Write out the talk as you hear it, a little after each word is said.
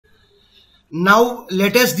Now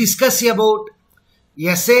let us discuss about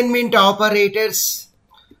assignment operators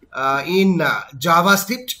in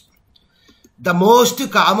JavaScript. The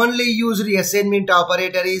most commonly used assignment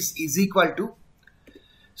operator is equal to.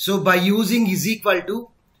 So by using is equal to,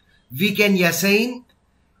 we can assign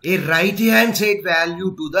a right hand side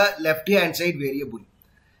value to the left hand side variable.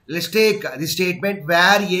 Let's take the statement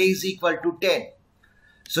where a is equal to 10.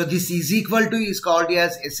 So this is equal to is called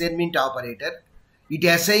as assignment operator. It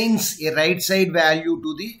assigns a right side value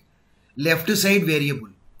to the left side variable.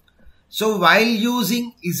 So while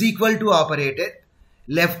using is equal to operator,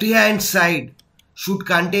 left hand side should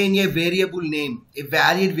contain a variable name, a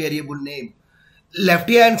valid variable name. Left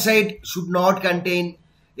hand side should not contain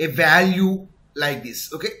a value like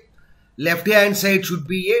this. Okay. Left hand side should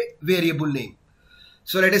be a variable name.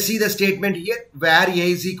 So let us see the statement here where a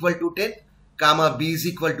is equal to 10, comma b is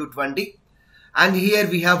equal to 20. And here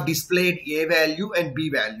we have displayed a value and b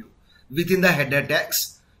value within the header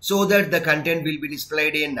text so that the content will be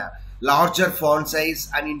displayed in larger font size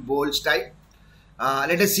and in bold style.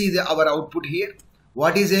 Let us see our output here.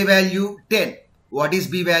 What is a value? 10. What is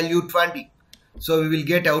b value? 20. So we will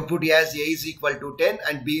get output as a is equal to 10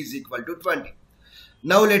 and b is equal to 20.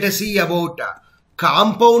 Now let us see about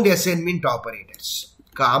compound assignment operators.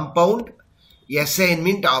 Compound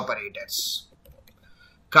assignment operators.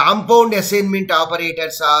 Compound assignment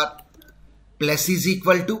operators are plus is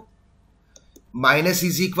equal to, minus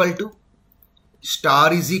is equal to,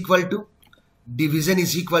 star is equal to, division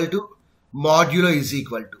is equal to, modulo is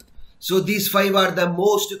equal to. So these five are the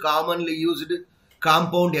most commonly used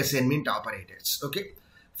compound assignment operators. Okay.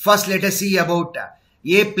 First let us see about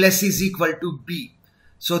a plus is equal to b.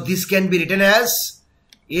 So this can be written as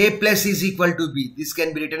a plus is equal to b. This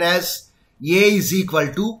can be written as a is equal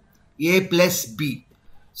to a plus b.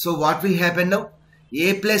 So what will happen now?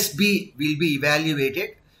 A plus b will be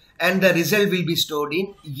evaluated and the result will be stored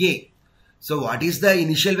in a. So what is the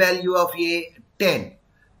initial value of a? 10.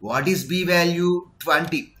 What is b value?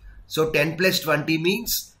 20. So 10 plus 20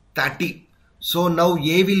 means 30. So now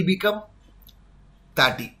a will become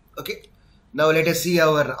 30. Okay. Now let us see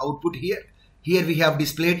our output here. Here we have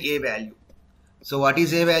displayed a value. So what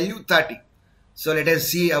is a value? 30. So let us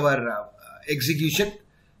see our execution.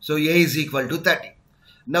 So a is equal to 30.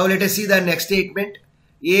 Now let us see the next statement.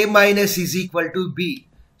 A minus is equal to b.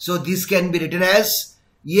 So this can be written as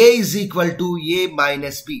a is equal to a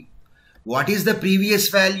minus b. What is the previous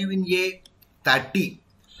value in a? 30.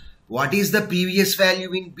 What is the previous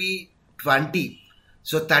value in b? 20.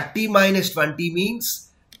 So 30 minus 20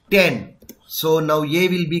 means 10. So now a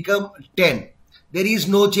will become 10. There is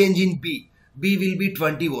no change in b. B will be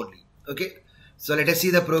 20 only. Okay. So let us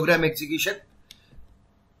see the program execution.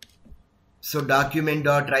 So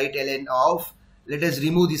document.write-ln off. Let us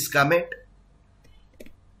remove this comment.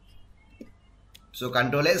 So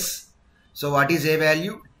Control S. So what is a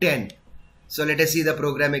value? 10. So let us see the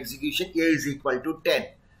program execution. A is equal to 10.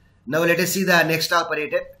 Now let us see the next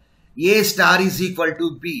operator. A star is equal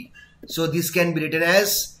to b. So this can be written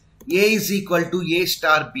as a is equal to a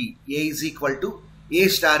star b. A is equal to a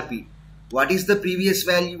star b. What is the previous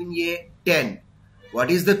value in a? 10. What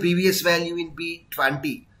is the previous value in b?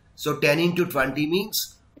 20. So 10 into 20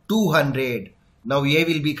 means 200. Now a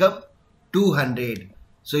will become 200.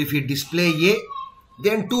 So if you display a,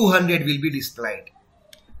 then 200 will be displayed.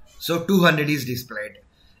 So 200 is displayed.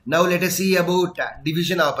 Now let us see about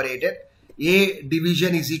division operator. A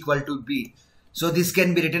division is equal to b. So this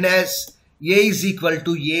can be written as a is equal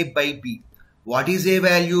to a by b. What is a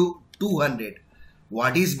value? 200.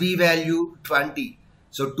 What is b value? 20.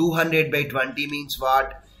 So 200 by 20 means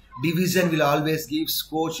what? Division will always give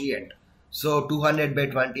quotient. So 200 by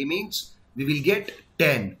 20 means we will get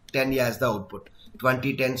 10. 10 as the output.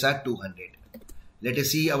 20 tens are 200. Let us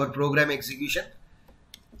see our program execution.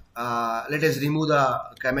 Let us remove the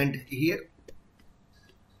comment here.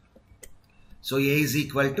 So a is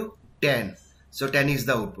equal to 10. So 10 is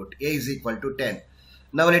the output. A is equal to 10.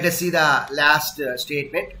 Now let us see the last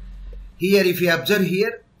statement. Here if you observe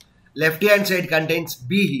here, left hand side contains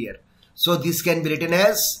b here. So this can be written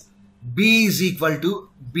as b is equal to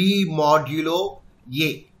b modulo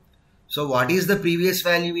a. So what is the previous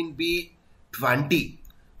value in b? 20.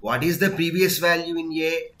 What is the previous value in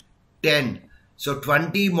a? 10. So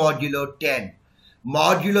 20 modulo 10.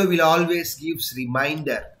 Modulo will always gives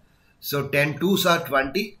remainder. So 10 twos are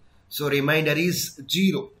 20. So remainder is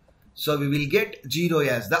 0. So we will get 0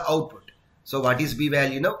 as the output. So what is b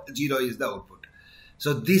value now? 0 is the output.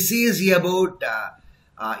 So this is about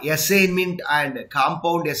assignment and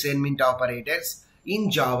compound assignment operators in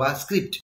JavaScript.